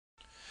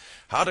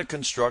How to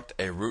construct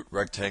a root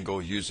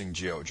rectangle using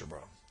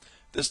GeoGebra.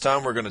 This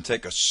time we're going to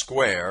take a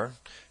square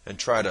and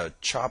try to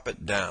chop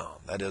it down.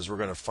 That is, we're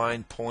going to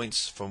find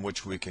points from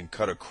which we can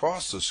cut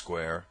across the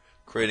square,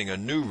 creating a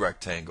new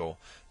rectangle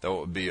that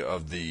would be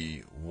of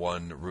the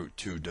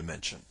 1√2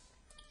 dimension.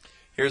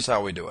 Here's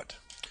how we do it.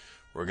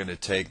 We're going to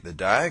take the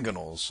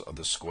diagonals of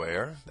the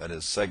square, that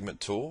is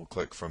segment tool,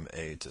 click from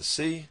A to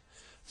C,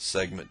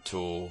 segment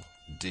tool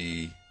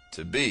D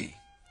to B.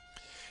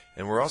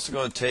 And we're also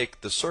going to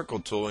take the circle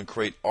tool and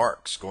create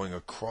arcs going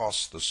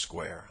across the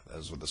square. That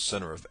is, with the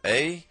center of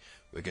A,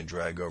 we can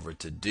drag over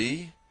to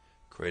D,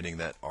 creating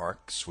that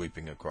arc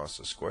sweeping across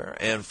the square,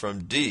 and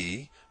from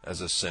D as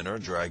a center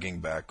dragging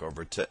back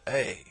over to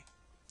A.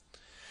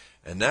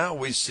 And now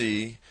we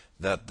see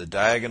that the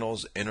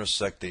diagonals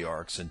intersect the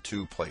arcs in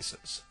two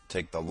places.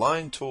 Take the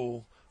line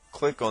tool,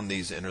 click on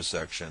these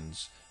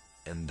intersections,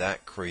 and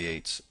that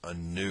creates a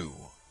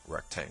new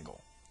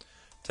rectangle.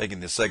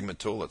 Taking the segment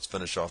tool, let's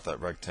finish off that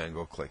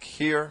rectangle. Click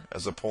here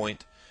as a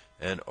point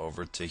and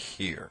over to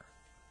here.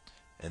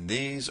 And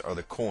these are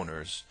the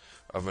corners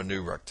of a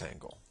new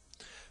rectangle.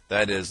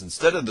 That is,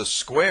 instead of the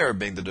square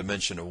being the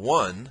dimension of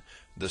 1,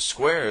 the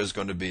square is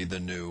going to be the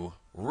new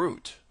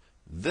root.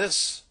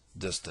 This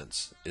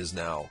distance is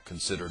now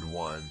considered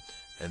 1,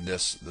 and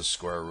this the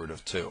square root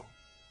of 2.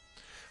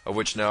 Of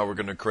which now we're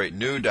going to create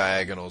new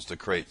diagonals to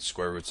create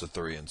square roots of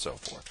 3 and so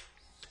forth.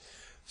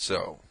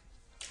 So,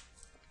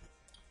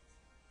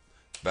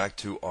 back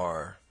to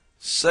our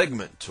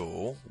segment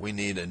tool, we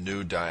need a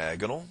new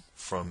diagonal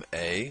from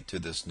A to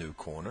this new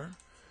corner,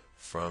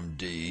 from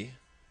D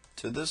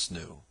to this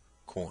new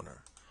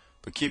corner.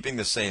 But keeping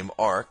the same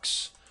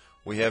arcs,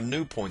 we have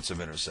new points of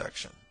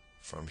intersection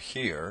from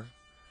here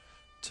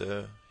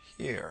to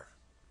here,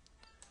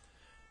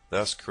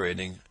 thus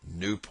creating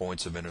new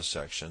points of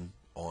intersection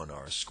on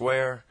our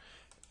square.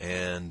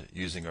 And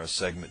using our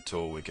segment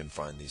tool, we can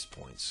find these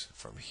points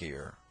from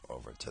here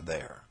over to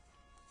there.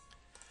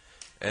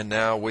 And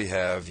now we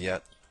have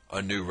yet a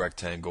new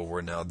rectangle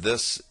where now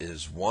this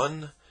is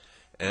 1,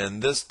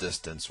 and this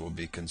distance will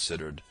be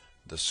considered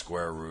the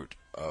square root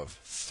of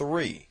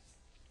 3.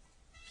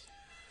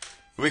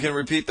 We can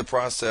repeat the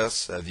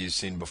process, as you've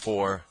seen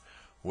before,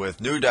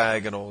 with new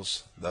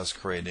diagonals, thus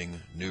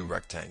creating new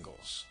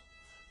rectangles.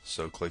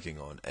 So clicking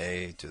on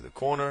A to the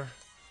corner,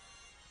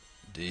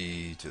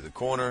 D to the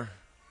corner,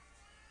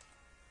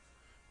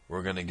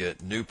 we're going to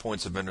get new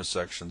points of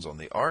intersections on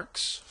the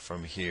arcs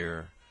from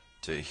here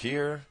to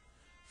here,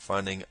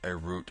 finding a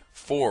root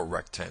 4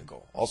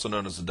 rectangle, also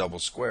known as a double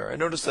square. And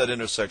notice that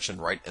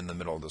intersection right in the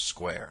middle of the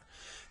square.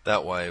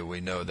 That way we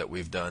know that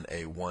we've done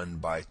a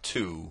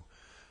 1/2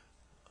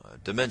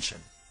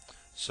 dimension.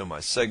 So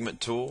my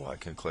segment tool, I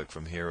can click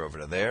from here over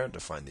to there to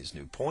find these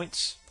new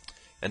points.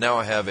 And now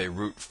I have a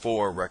root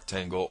 4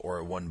 rectangle, or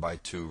a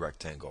 1/2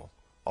 rectangle,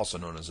 also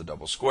known as a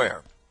double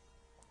square.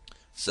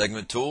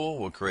 Segment tool,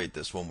 we'll create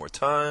this one more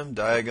time,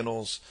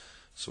 diagonals,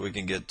 so we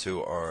can get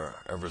to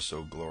our ever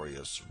so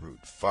glorious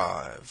root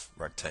 5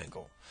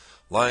 rectangle.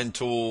 Line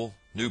tool,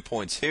 new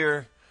points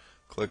here,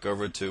 click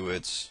over to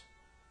its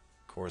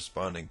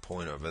corresponding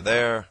point over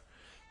there,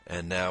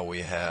 and now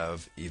we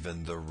have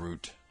even the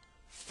root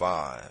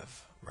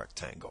 5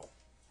 rectangle.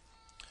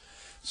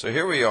 So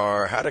here we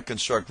are, how to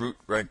construct root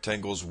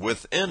rectangles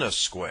within a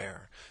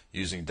square.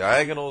 Using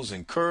diagonals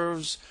and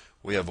curves,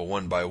 we have a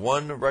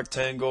 1/1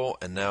 rectangle,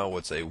 and now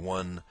it's a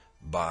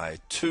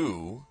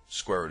 1/2,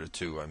 square root of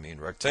 2,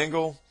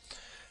 rectangle,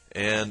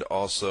 and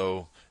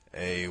also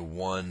a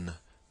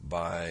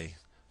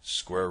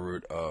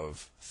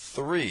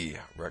 1/3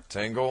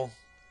 rectangle,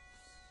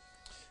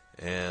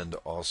 and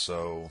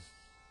also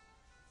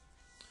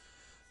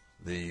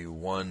the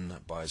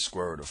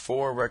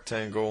 1/4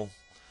 rectangle,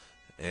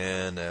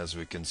 and as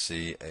we can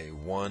see, a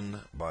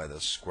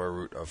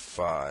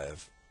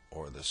 1/5,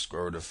 or the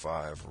square root of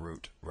 5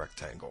 root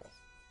rectangle.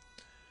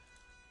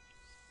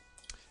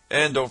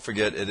 And don't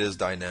forget, it is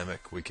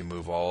dynamic. We can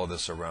move all of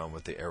this around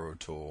with the arrow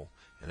tool,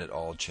 and it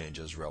all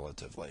changes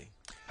relatively.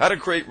 How to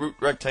create root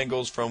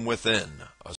rectangles from within a